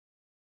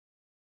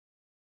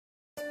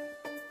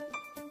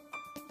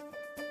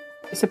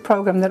It's a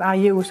program that I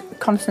use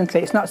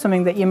constantly. It's not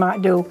something that you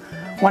might do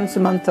once a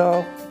month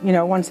or, you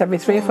know, once every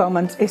 3 or 4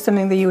 months. It's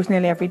something they use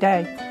nearly every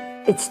day.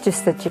 It's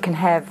just that you can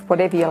have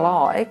whatever you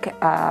like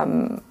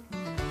on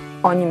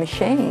your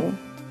machine.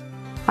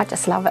 I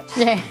just love it.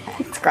 Yeah,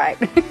 it's great.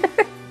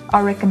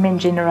 I recommend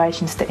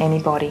Generations to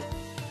anybody.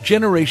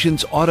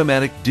 Generations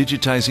automatic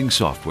digitizing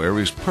software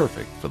is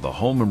perfect for the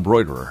home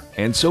embroiderer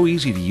and so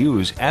easy to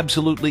use,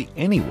 absolutely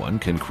anyone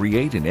can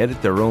create and edit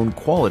their own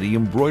quality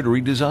embroidery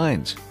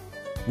designs.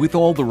 With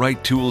all the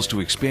right tools to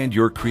expand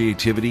your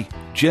creativity,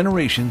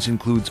 Generations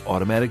includes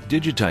automatic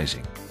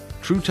digitizing,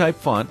 TrueType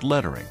font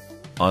lettering,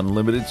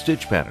 unlimited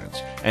stitch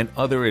patterns, and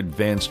other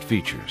advanced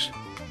features.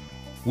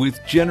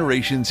 With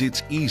Generations,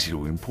 it's easy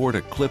to import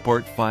a clip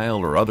art file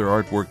or other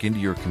artwork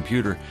into your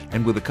computer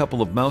and with a couple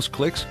of mouse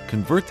clicks,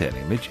 convert that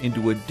image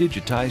into a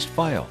digitized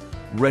file,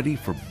 ready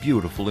for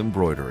beautiful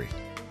embroidery.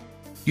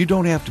 You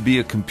don't have to be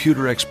a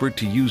computer expert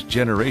to use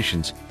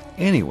Generations.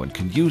 Anyone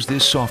can use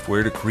this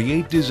software to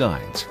create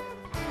designs.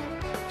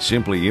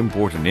 Simply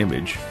import an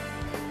image,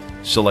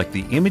 select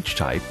the image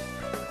type,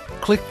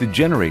 click the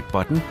Generate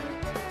button,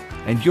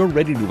 and you're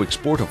ready to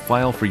export a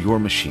file for your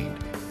machine.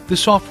 The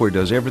software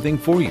does everything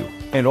for you,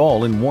 and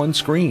all in one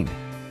screen.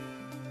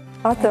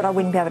 I thought I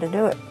wouldn't be able to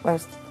do it.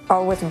 I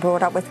wasn't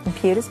brought up with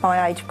computers,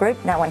 my age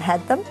group, no one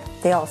had them.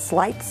 The old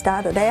slate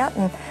started out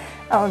and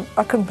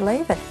I couldn't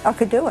believe it. I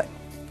could do it.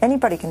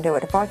 Anybody can do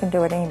it. If I can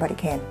do it, anybody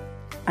can.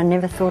 I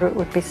never thought it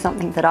would be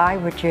something that I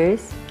would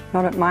use,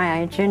 not at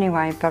my age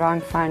anyway, but I'm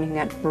finding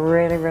it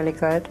really, really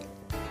good.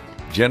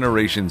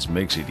 Generations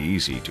makes it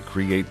easy to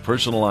create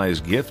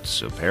personalized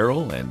gifts,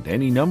 apparel, and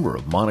any number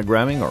of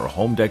monogramming or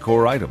home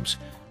decor items.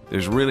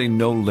 There's really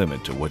no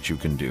limit to what you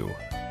can do.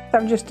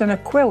 I've just done a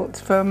quilt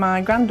for my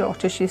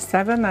granddaughter. She's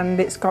 7 and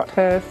it's got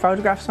her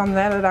photographs on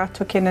there that I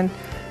took in and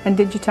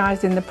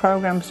digitised in the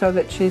programme so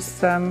that she's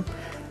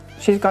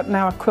got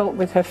now a quilt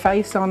with her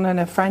face on and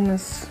her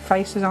friends'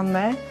 faces on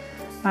there.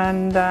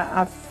 And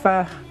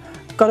I've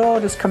got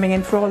orders coming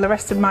in for all the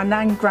rest of my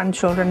 9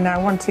 grandchildren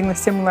now wanting the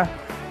similar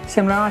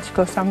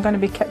articles, so I'm going to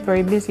be kept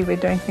very busy with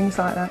doing things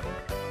like that.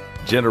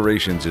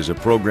 Generations is a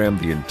program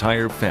the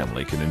entire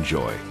family can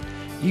enjoy.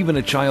 Even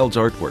a child's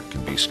artwork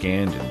can be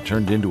scanned and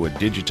turned into a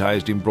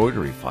digitized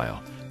embroidery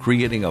file,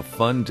 creating a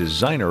fun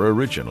designer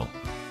original.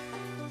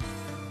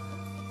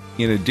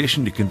 In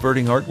addition to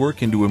converting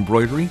artwork into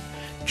embroidery,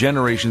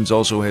 Generations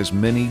also has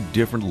many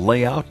different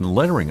layout and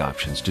lettering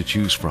options to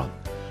choose from.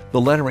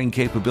 The lettering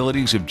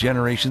capabilities of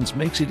Generations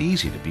makes it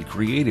easy to be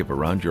creative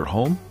around your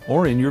home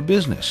or in your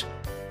business.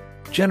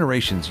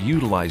 Generations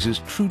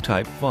utilizes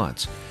TrueType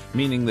fonts,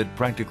 meaning that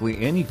practically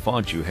any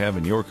font you have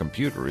in your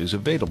computer is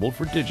available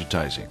for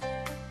digitizing.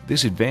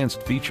 This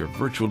advanced feature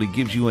virtually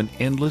gives you an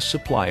endless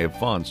supply of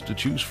fonts to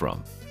choose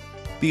from.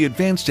 The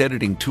advanced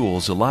editing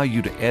tools allow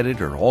you to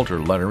edit or alter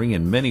lettering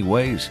in many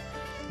ways.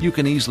 You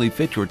can easily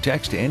fit your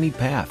text to any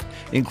path,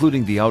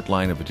 including the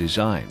outline of a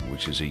design,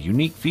 which is a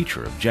unique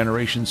feature of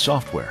Generations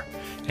software.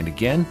 And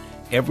again,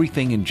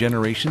 everything in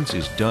Generations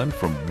is done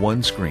from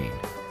one screen.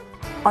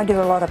 I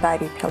do a lot of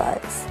baby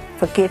pillows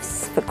for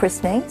gifts, for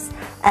christenings,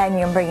 and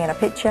you can bring in a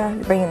picture,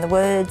 bring in the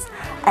words,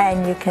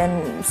 and you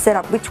can set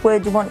up which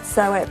word you want to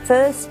sew at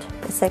first.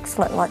 It's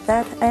excellent like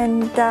that,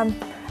 and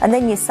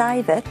then you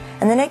save it,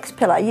 and the next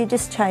pillow you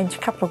just change a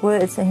couple of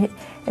words and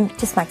it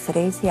just makes it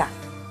easier.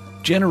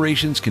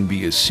 Generations can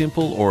be as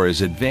simple or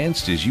as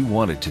advanced as you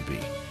want it to be.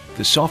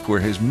 The software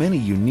has many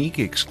unique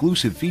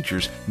exclusive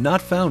features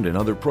not found in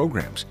other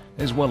programs,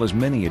 as well as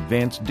many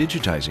advanced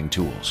digitizing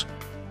tools.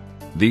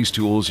 These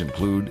tools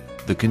include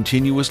the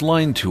Continuous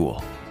Line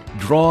tool.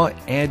 Draw,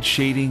 add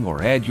shading,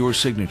 or add your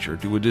signature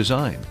to a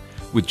design.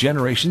 With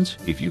Generations,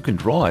 if you can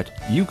draw it,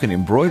 you can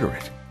embroider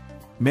it.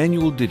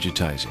 Manual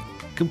digitizing.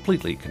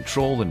 Completely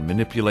control and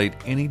manipulate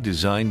any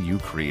design you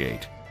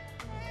create.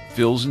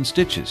 Fills and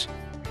stitches.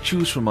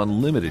 Choose from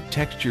unlimited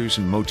textures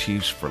and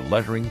motifs for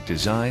lettering,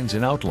 designs,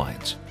 and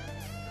outlines.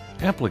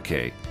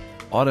 Applique.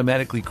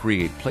 Automatically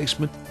create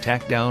placement,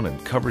 tack down,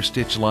 and cover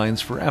stitch lines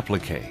for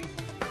applique.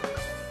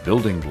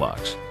 Building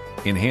blocks.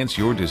 Enhance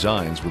your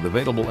designs with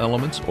available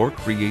elements or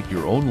create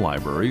your own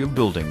library of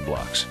building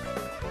blocks.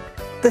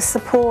 The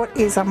support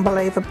is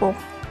unbelievable.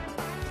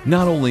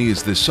 Not only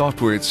is the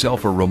software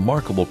itself a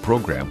remarkable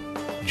program,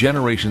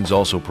 Generations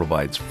also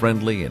provides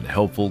friendly and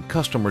helpful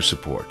customer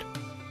support.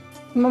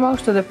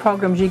 Most of the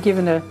programs you're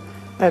given a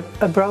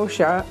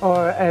brochure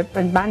or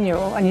a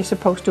manual and you're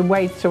supposed to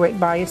wade through it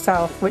by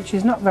yourself, which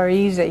is not very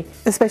easy.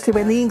 Especially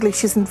when the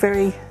English isn't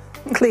very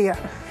clear.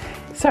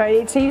 So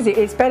it's easy,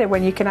 it's better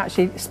when you can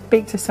actually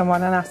speak to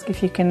someone and ask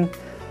if you can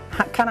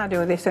I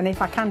do this, and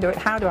if I can do it,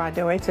 how do I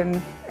do it,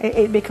 and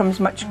it becomes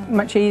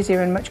much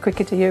easier and much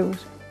quicker to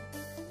use.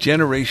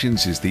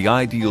 Generations is the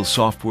ideal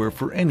software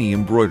for any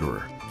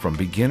embroiderer, from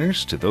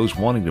beginners to those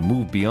wanting to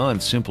move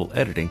beyond simple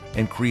editing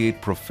and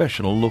create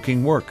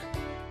professional-looking work.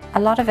 A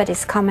lot of it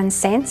is common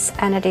sense,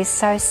 and it is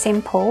so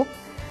simple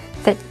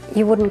that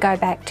you wouldn't go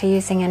back to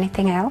using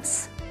anything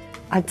else.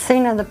 I'd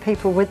seen other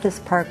people with this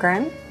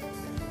program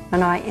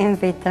And I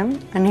envied them,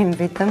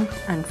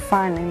 and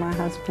finally my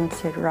husband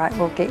said, right,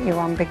 we'll get you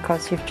one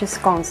because you've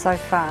just gone so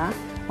far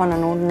on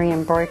an ordinary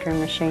embroidery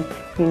machine,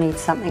 you need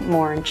something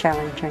more and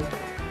challenging.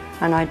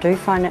 And I do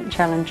find it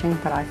challenging,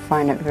 but I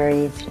find it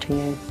very easy to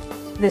use.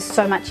 There's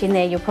so much in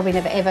there, you'll probably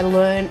never ever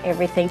learn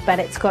everything, but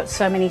it's got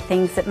so many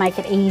things that make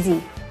it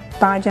easy.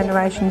 By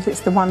Generations,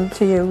 it's the one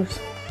to use.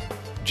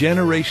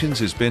 Generations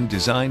has been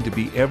designed to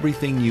be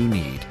everything you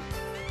need.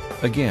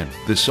 Again,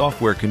 the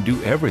software can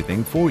do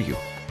everything for you.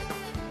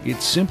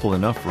 It's simple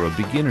enough for a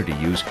beginner to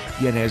use,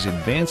 yet has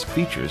advanced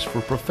features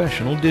for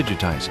professional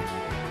digitizing.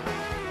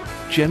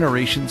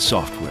 Generations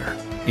software.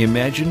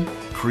 Imagine,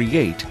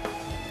 create,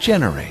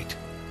 generate.